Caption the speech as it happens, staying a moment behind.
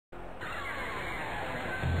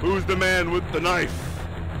Who's the man with the knife?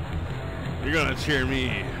 You're gonna cheer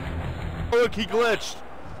me. Oh, look, he glitched.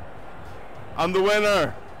 I'm the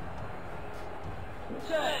winner.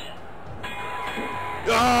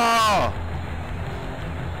 Ah!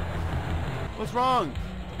 What's wrong?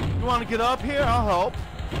 You want to get up here? I'll help.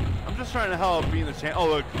 I'm just trying to help being the champ. Oh,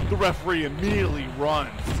 look, the referee immediately runs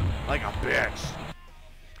like a bitch.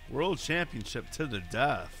 World Championship to the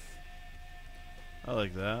death. I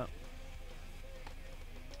like that.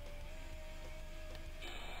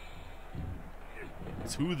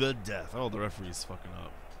 To the death. Oh, the referee's fucking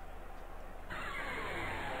up.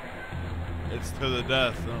 It's to the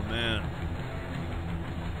death. Oh, man.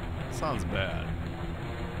 Sounds bad.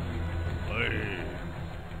 Hey.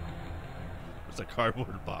 There's a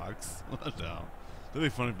cardboard box. No. It'd be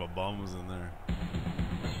funny if a bomb was in there.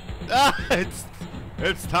 Ah!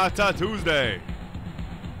 It's Tata Tuesday.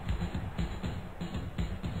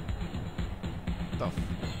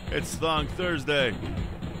 It's Thong Thursday.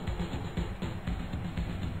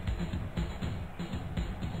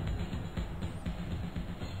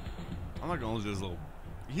 I'm not gonna lose this little.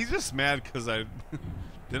 He's just mad because I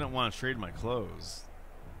didn't want to trade my clothes.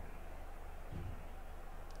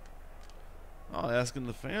 Oh, asking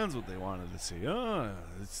the fans what they wanted to see. Oh,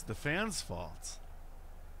 it's the fans' fault.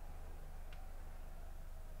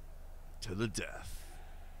 To the death.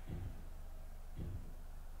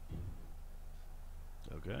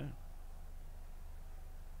 Okay.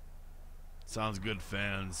 Sounds good,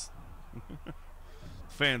 fans.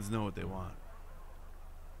 Fans know what they want.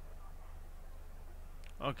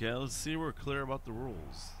 Okay, let's see we're clear about the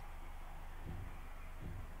rules.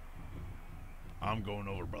 I'm going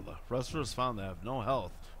over, brother. Wrestlers found that have no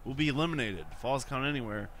health will be eliminated. Falls count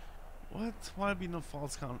anywhere. What? Why be no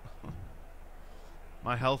falls count?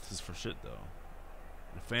 My health is for shit, though.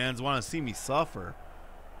 The fans want to see me suffer.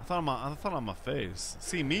 I thought on my face.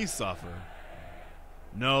 See me suffer.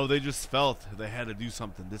 No, they just felt they had to do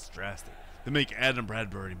something this drastic to make Adam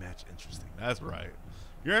Bradbury match interesting. That's right.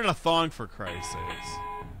 You're in a thong, for Christ's sakes.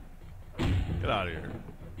 Get out of here.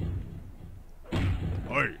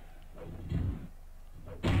 Oi.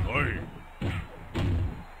 Oi.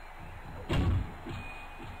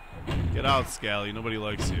 Get out, Scally. Nobody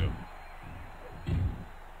likes you.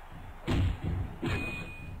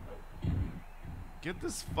 Get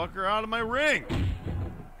this fucker out of my ring.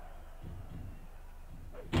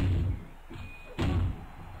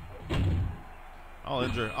 I'll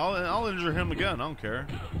injure him again. I don't care.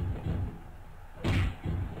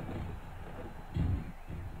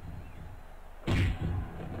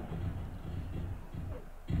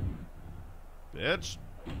 Bitch.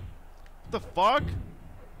 What the fuck?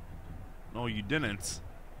 No, you didn't.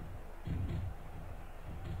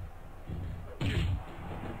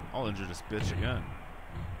 I'll injure this bitch again.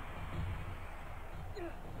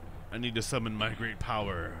 I need to summon my great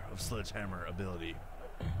power of sledgehammer ability.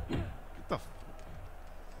 Get the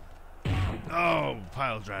oh,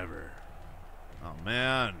 pile driver. Oh,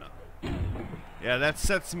 man. Yeah, that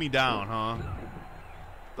sets me down, huh?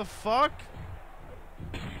 The fuck?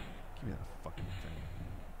 Give me that fucking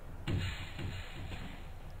thing.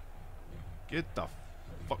 Get the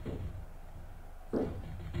fuck.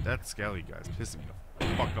 That Scally guy's pissing me the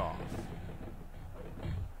fuck off.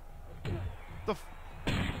 The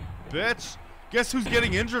bitch. Guess who's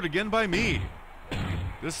getting injured again by me?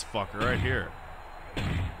 This fucker right here.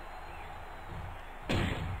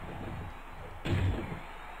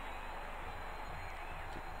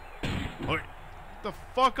 Oi. Get the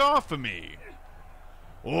fuck off of me.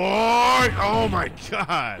 Oi. Oh my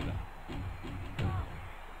god.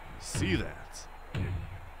 See that?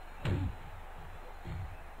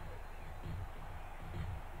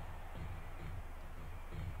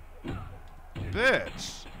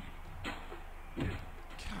 Bitch. God,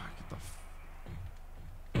 get the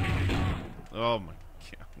oh my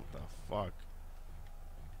god, what the fuck?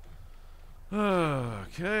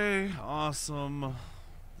 Okay, awesome.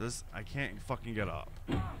 This, I can't fucking get up.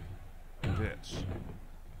 Bitch.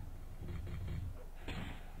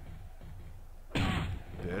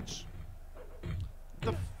 Bitch.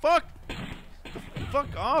 The fuck? The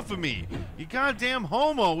fuck off of me, you goddamn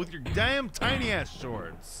homo with your damn tiny ass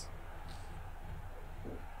shorts.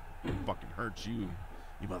 Fucking hurt you,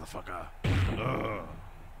 you motherfucker. Ugh.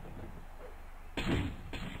 God,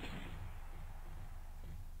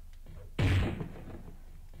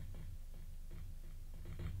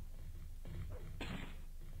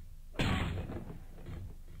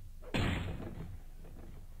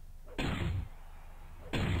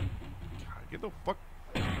 get the fuck.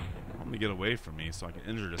 I'm gonna get away from me so I can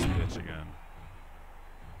injure this bitch again.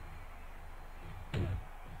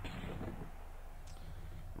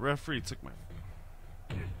 Referee took my...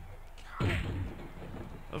 God.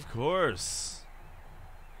 Of course.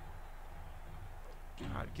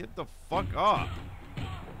 God, get the fuck up.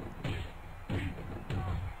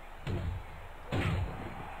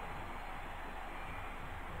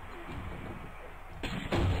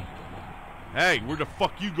 Hey, where the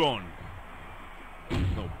fuck you going?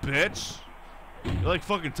 No, bitch. You like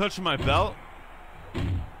fucking touching my belt?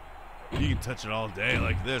 You can touch it all day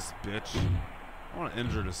like this, bitch. I want to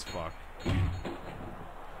injure this fuck.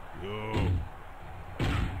 Yo.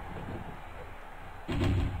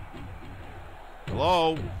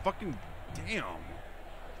 Hello? Fucking damn.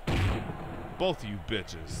 Both of you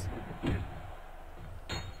bitches.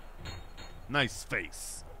 Nice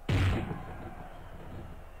face.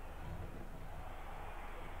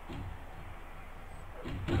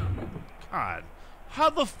 God. How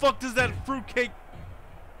the fuck does that fruitcake...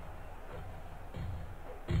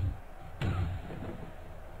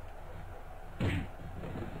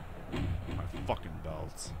 My fucking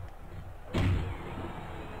belts.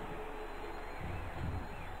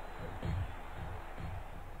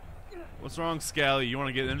 What's wrong, Scally? You want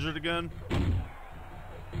to get injured again?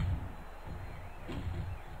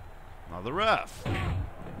 Now the ref.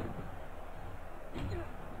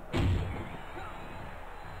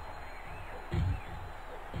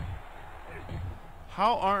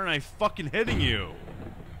 How aren't I fucking hitting you?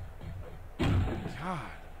 God,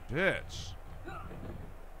 bitch.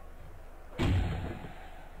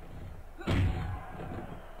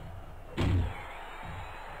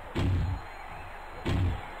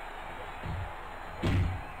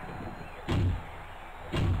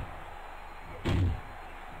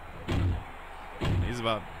 He's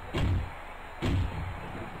about...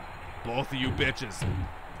 Both of you bitches. Get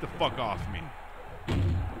the fuck off me.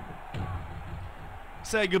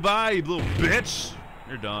 Say goodbye, you little bitch.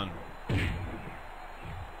 You're done.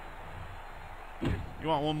 You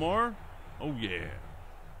want one more? Oh yeah.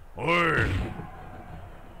 Or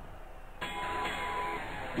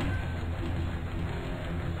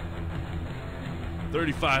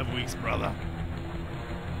 35 weeks, brother.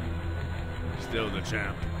 Still the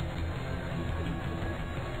champ.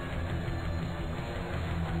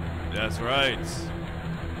 That's right.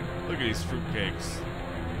 Look at these fruitcakes.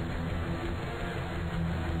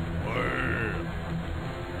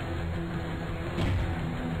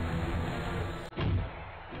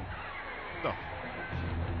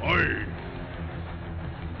 Oi.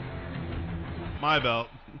 My belt.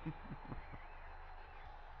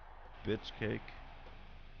 Bitch cake.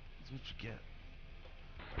 That's what you get.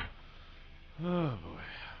 Oh boy.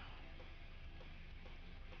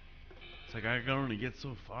 It's like I can only get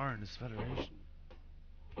so far in this federation.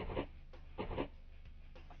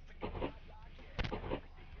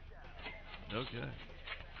 Okay.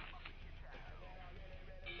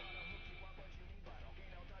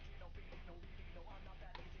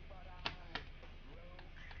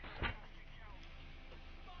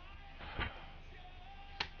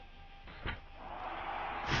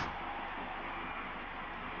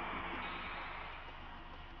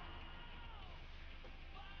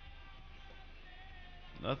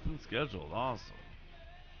 Nothing scheduled. Awesome.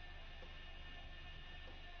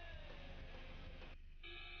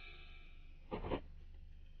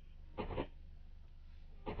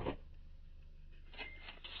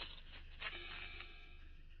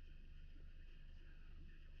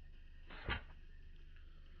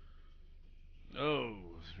 Oh,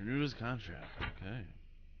 renew his contract. Okay.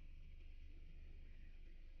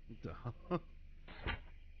 What the hell?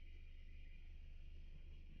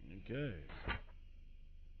 Okay.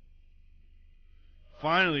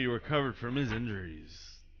 Finally recovered from his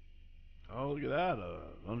injuries. Oh, look at that.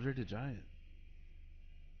 Andre the Giant.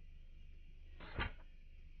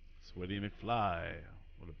 Sweaty McFly.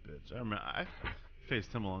 What a bitch. I remember I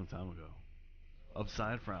faced him a long time ago.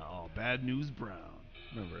 Upside frown. Oh, bad news Brown.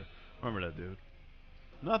 Remember that dude.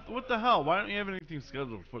 What the hell? Why don't you have anything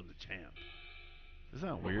scheduled for the champ? Isn't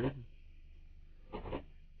that weird?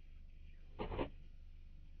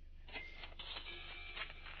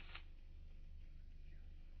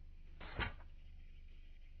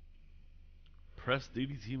 Press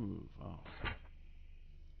DDT move.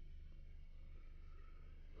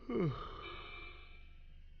 Oh.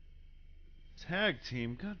 Tag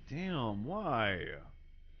team? God damn, why?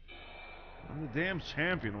 I'm the damn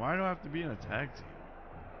champion. Why do I have to be in a tag team?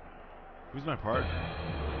 Who's my partner?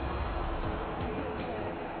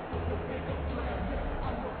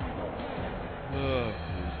 Oh,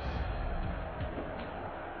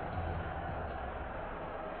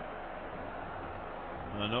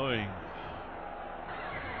 annoying.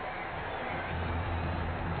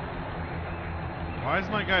 Why is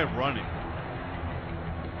my guy running?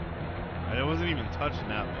 I wasn't even touching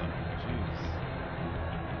that one. Jeez.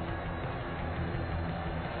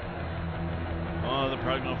 Oh, they're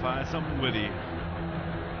probably gonna find something witty.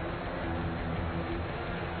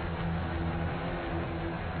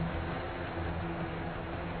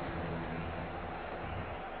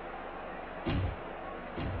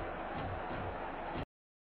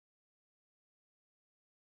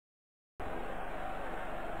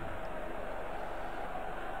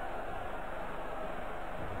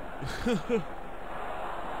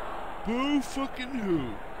 Boo fucking who?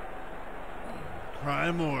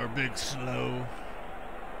 Cry more, big slow.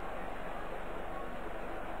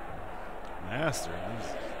 Master.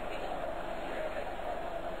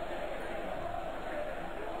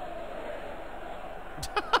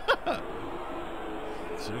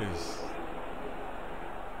 Jeez.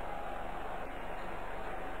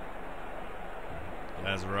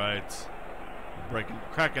 That's right.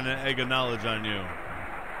 Cracking an egg of knowledge on you.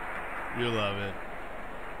 You love it.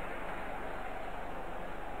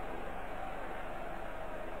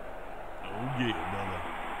 Oh yeah, brother.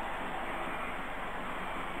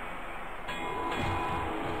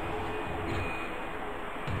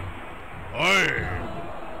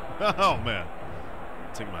 Oi! Oh man.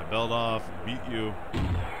 Take my belt off, beat you.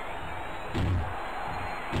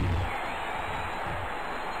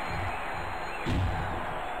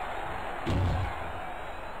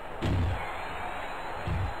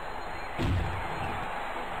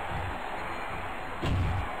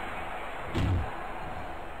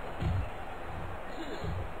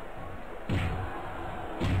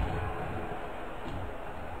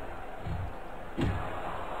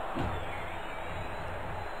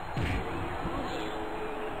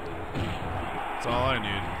 That's all I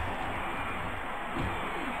need.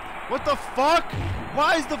 What the fuck?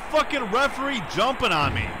 Why is the fucking referee jumping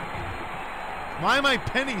on me? Why am I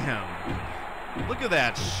pinning him? Look at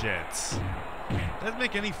that shit. Doesn't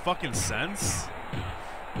make any fucking sense.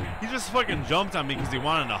 He just fucking jumped on me because he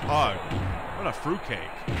wanted a hug. What a fruitcake.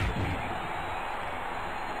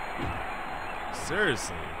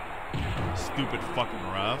 Seriously. Stupid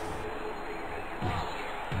fucking ref.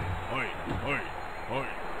 Oi, oi, oi.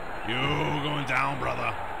 You going down,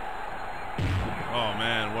 brother. Oh,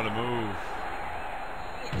 man, what a move.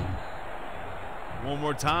 One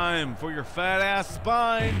more time for your fat ass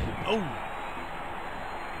spine. Oh.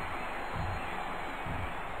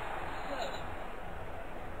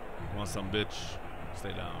 Want some, bitch?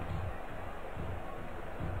 Stay down.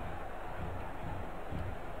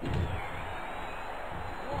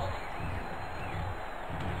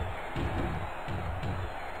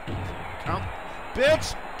 Count,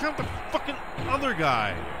 bitch! Count the fucking other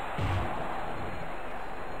guy.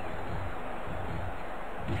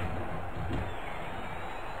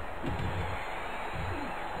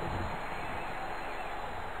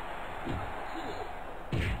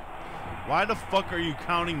 Why the fuck are you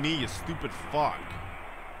counting me, you stupid fuck?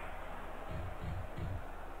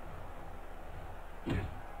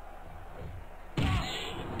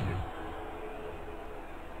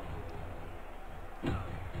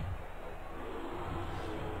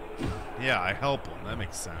 Yeah, I help him. That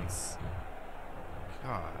makes sense.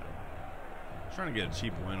 God. I'm trying to get a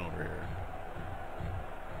cheap win over here.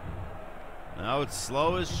 Now it's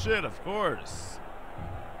slow as shit, of course.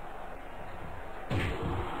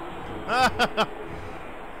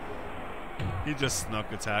 He just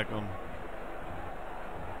snuck attack him.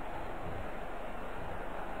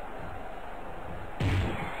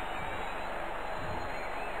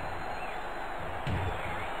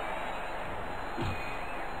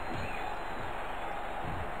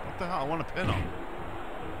 What the hell? I want to pin him.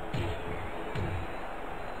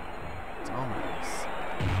 Dumbass.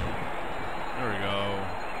 There we go.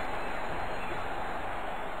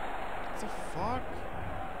 What the fuck?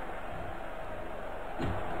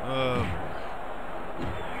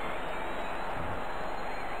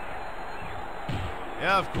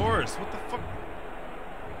 Yeah, of course. What the fuck?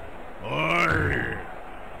 Oi!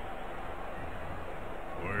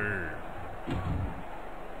 Oi!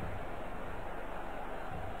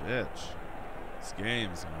 Bitch. This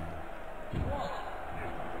game's on.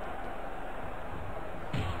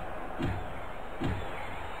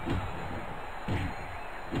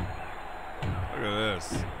 Look at this.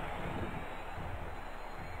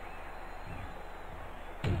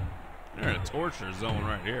 You're in a torture zone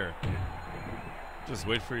right here. Just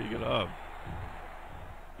wait for you to get up.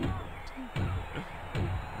 Oh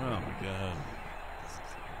my god.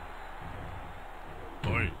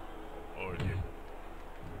 Oi. Oi.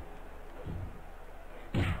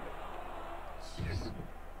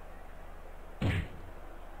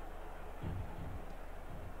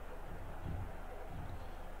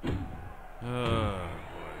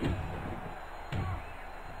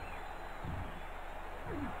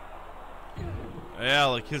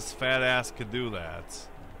 like his fat ass could do that.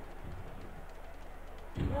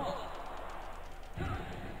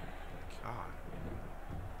 God.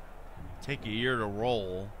 Take a year to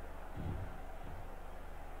roll.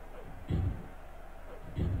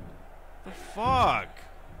 The fuck?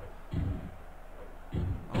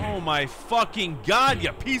 Oh my fucking god,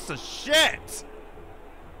 you piece of shit!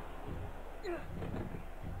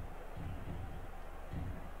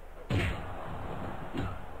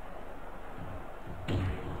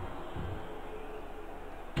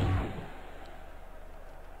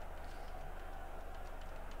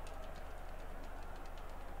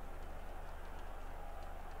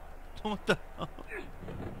 What the hell?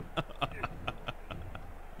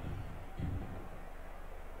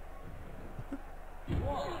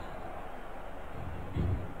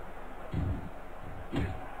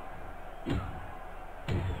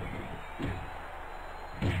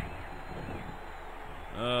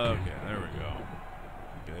 Okay, there we go.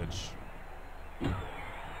 Bitch.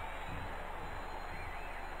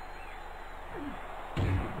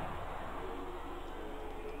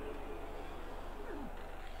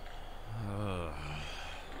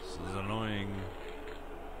 This is annoying.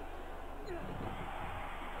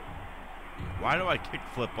 Why do I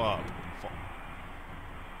kickflip up?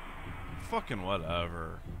 Fucking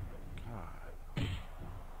whatever. God.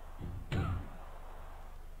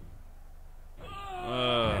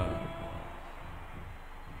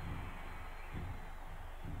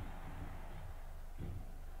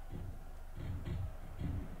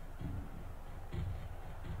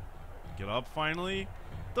 Get up finally?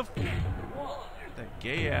 The that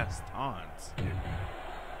gay ass taunt.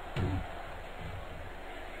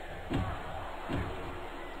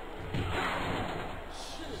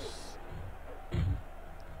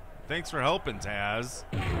 Thanks for helping, Taz.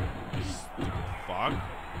 Stupid fuck.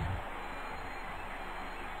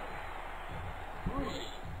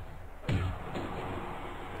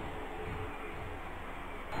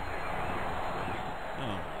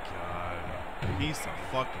 Oh god. Piece of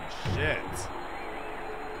fucking shit.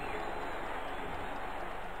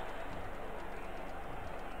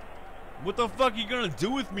 What the fuck are you gonna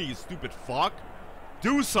do with me, you stupid fuck?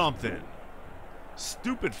 Do something.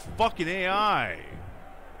 Stupid fucking AI.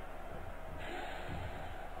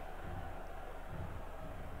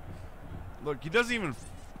 Look, he doesn't even...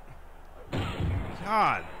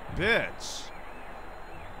 God, bitch.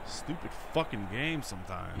 Stupid fucking game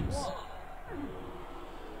sometimes.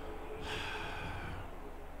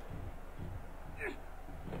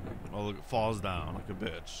 Oh, look, it falls down like a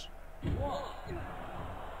bitch.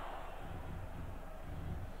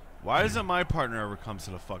 Why doesn't my partner ever come to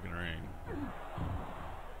the fucking ring?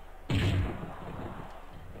 Good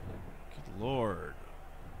Lord.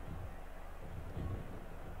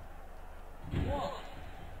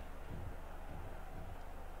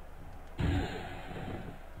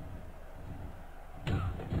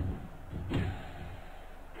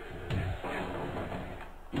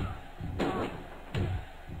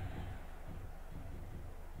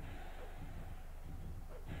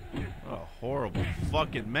 What a horrible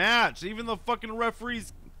fucking match. Even the fucking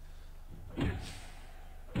referees.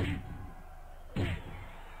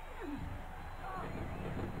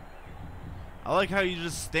 I like how you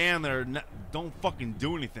just stand there and don't fucking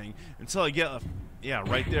do anything until I get a... Yeah,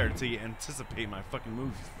 right there, until you anticipate my fucking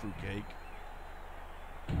moves, fruitcake.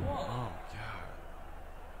 Oh,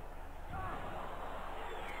 God.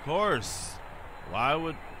 Of course. Why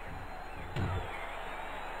would...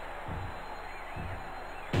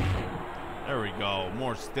 There we go.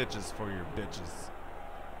 More stitches for your bitches.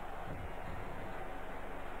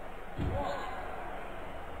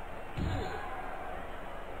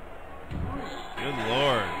 Good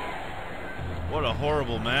Lord. What a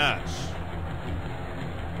horrible match.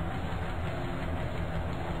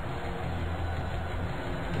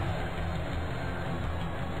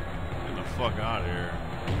 Get the fuck out of here.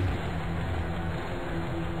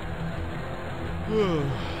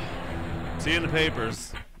 See you in the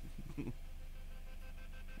papers.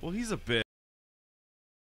 Well, he's a bitch.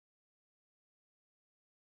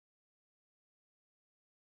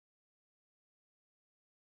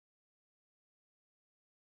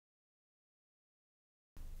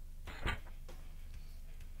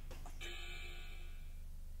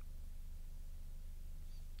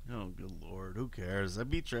 Oh, good Lord. Who cares? I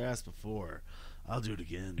beat your ass before. I'll do it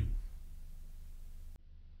again.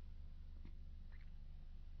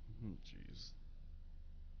 Jeez.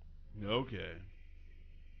 Okay.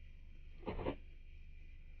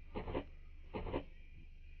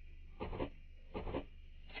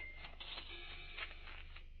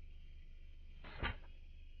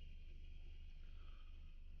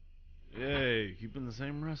 Yay. Keep keeping the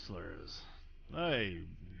same wrestlers. Hey,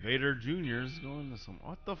 Vader Jr.'s going to some.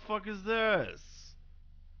 What the fuck is this?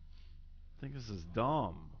 I think this is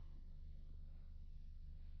dumb.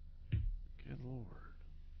 Good lord.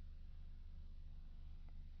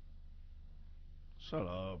 Shut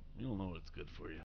up. You don't know what's good for you.